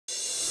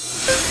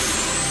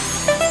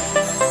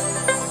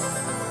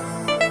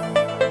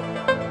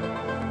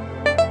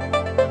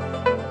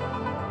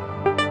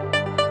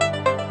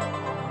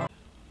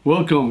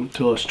Welcome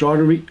to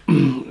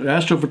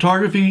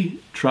Astrophotography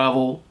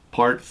Travel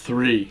Part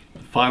 3, the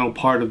final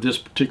part of this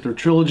particular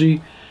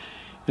trilogy.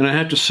 And I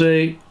have to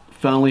say,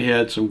 finally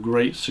had some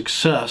great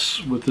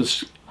success with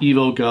this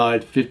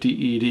EVOGUIDE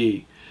 50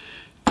 ED.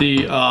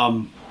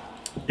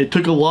 It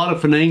took a lot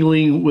of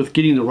finagling with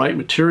getting the right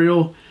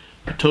material.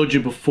 I told you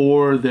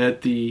before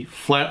that the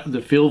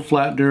field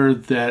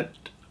flattener that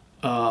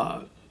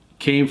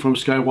came from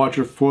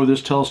Skywatcher for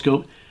this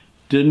telescope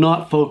did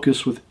not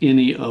focus with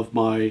any of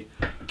my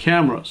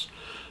cameras.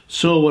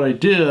 So what I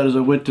did is I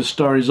went to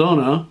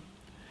Starizona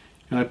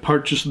and I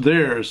purchased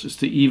theirs. It's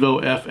the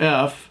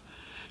EVOFF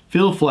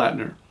field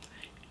flattener,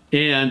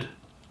 and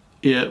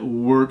it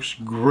works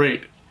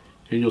great,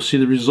 and you'll see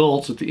the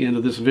results at the end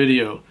of this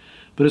video.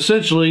 But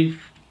essentially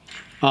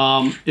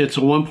it's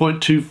a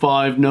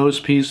 1.25 nose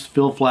piece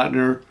field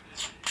flattener.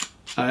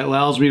 It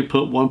allows me to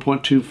put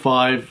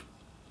 1.25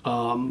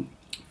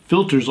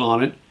 filters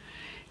on it,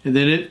 and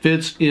then it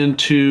fits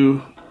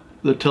into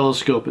the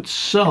telescope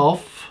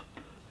itself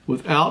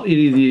without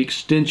any of the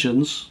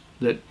extensions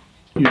that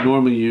you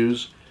normally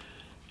use.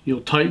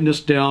 You'll tighten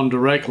this down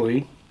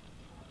directly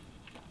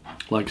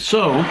like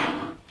so,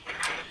 and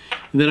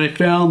then I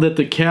found that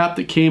the cap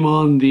that came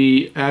on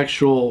the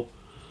actual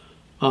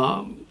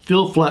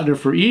field flattener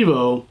for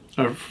Evo,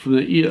 or for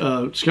the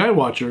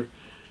Skywatcher,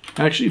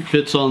 actually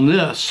fits on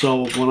this.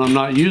 So when I'm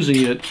not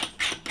using it,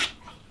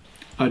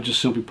 I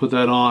just simply put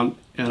that on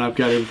and I've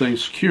got everything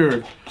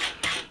secured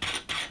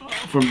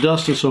from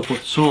dust and so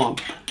forth and so on.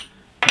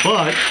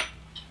 But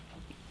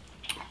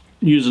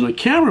using a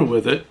camera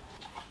with it,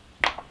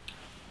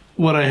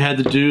 what I had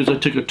to do is I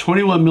took a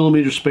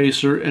 21mm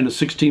spacer and a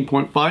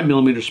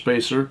 16.5mm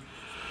spacer,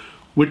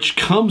 which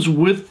comes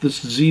with the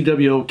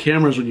ZWO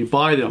cameras when you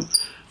buy them,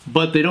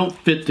 but they don't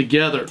fit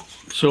together.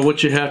 So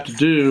what you have to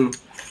do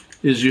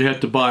is you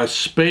have to buy a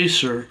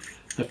spacer,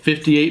 a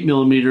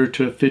 58mm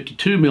to a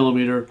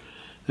 52mm,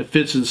 that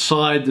fits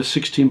inside the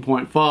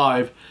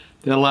 16.5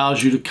 that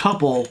allows you to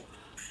couple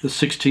the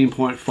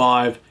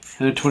 16.5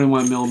 and a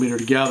 21mm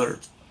together.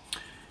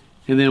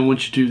 And then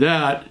once you do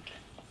that,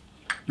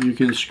 you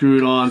can screw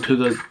it on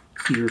to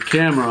your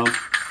camera,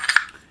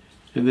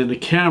 and then the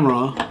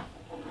camera,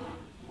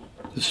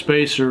 the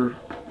spacer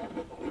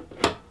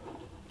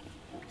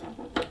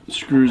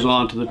screws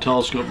onto the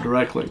telescope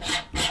directly.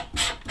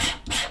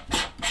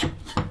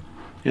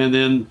 And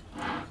then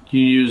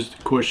you use,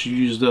 of course, you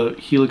use the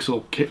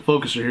helical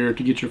focuser here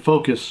to get your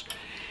focus,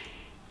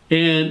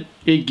 and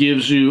it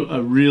gives you a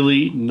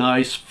really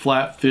nice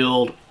flat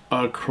field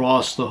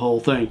across the whole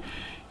thing.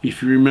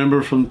 If you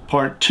remember from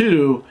part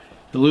 2,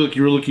 it looked like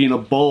you were looking at a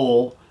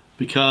bowl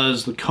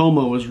because the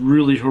coma was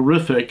really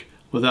horrific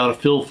without a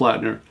field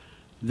flattener.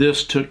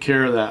 This took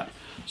care of that.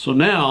 So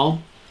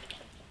now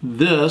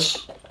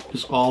this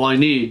is all I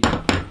need.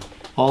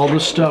 All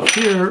this stuff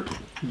here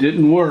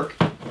didn't work,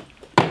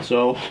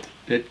 so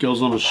it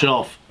goes on a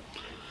shelf.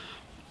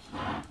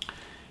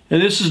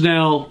 And this is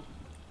now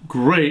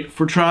great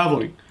for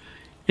traveling.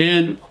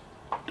 And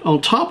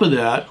on top of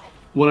that,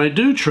 when I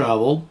do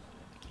travel,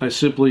 I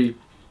simply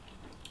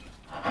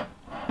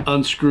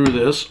unscrew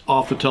this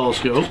off the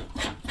telescope,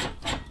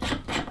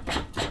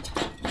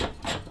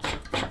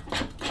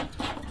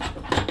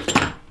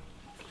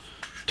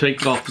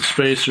 take off the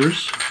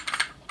spacers,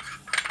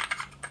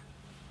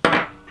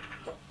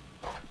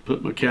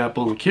 put my cap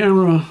on the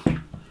camera,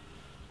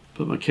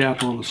 put my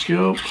cap on the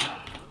scope,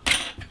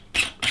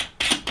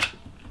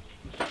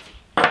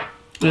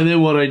 and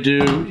then what I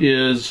do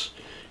is,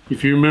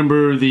 if you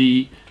remember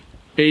the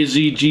AZ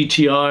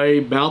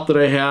GTI mount that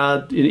I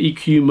had in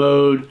EQ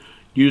mode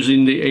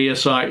using the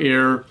ASI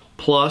Air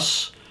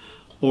Plus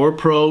or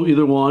Pro,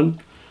 either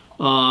one,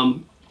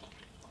 all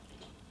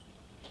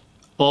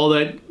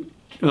that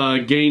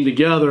gained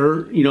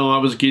together, you know, I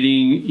was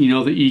getting, you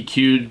know, the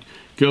EQ'd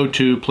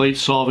Goto plate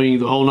solving,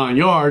 the whole 9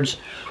 yards.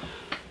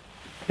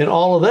 And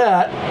all of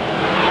that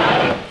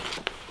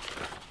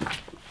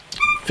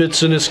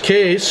fits in this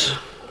case.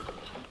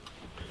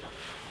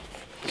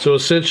 So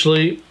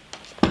essentially,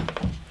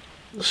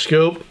 the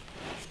scope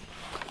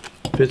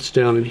fits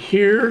down in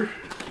here,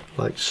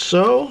 like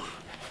so.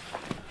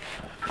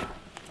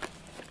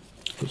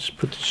 Let's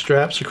put the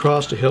straps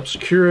across to help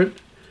secure it.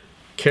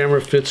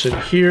 Camera fits in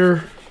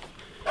here.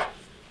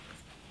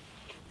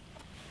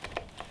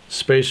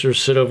 Spacers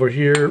sit over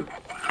here,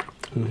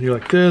 and here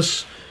like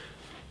this.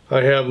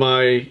 I have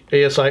my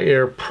ASI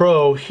Air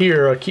Pro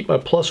here. I keep my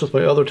Plus with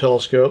my other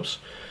telescopes.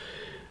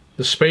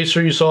 The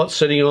spacer, you saw it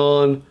sitting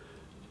on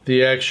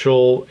the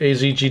actual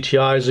AZ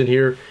GTIs in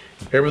here.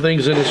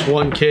 Everything's in this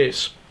one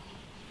case,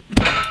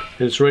 and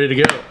it's ready to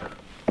go.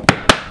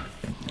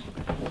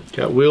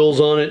 Got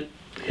wheels on it,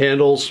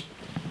 handles,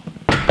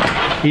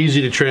 easy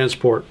to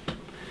transport.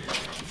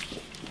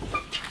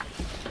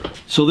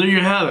 So there you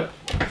have it.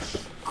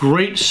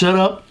 Great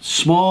setup,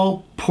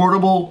 small,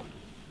 portable.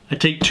 I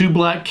take 2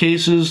 black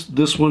cases.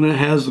 This one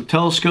has the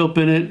telescope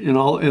in it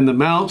and the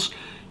mounts.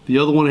 The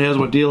other one has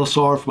my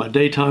DSLR for my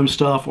daytime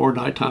stuff or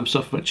nighttime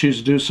stuff if I choose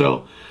to do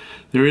so.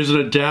 There is an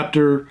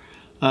adapter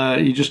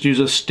You just use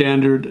a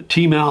standard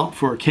T-mount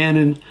for a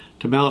Canon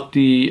to mount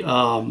the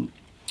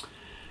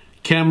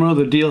camera,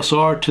 the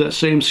DSLR, to that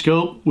same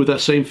scope with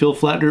that same fill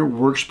flattener.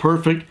 Works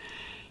perfect.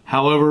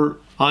 However,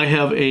 I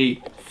have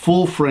a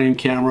full frame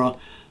camera,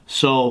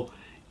 so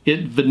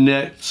it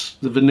vignettes.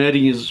 The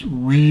vignetting is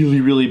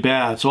really, really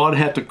bad. So I'd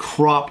have to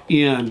crop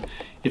in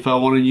if I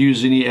want to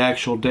use any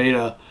actual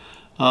data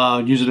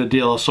using a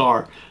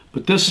DSLR.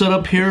 But this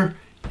setup here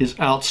is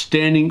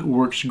outstanding,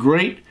 works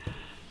great.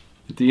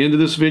 At the end of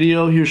this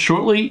video here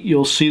shortly,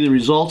 you'll see the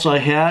results I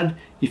had.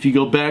 If you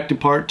go back to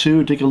part 2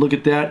 and take a look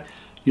at that,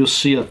 you'll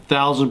see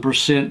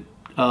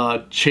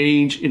 1,000%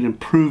 change in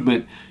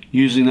improvement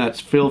using that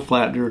fill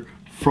flattener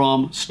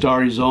from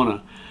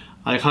Starizona.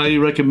 I highly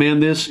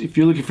recommend this if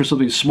you're looking for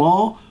something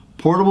small,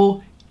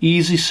 portable,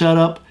 easy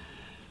setup.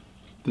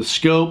 The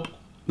scope,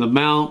 the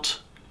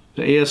mount,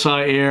 the ASI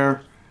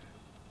Air,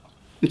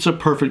 it's a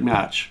perfect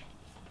match.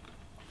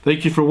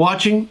 Thank you for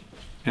watching,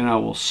 and I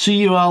will see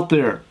you out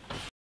there.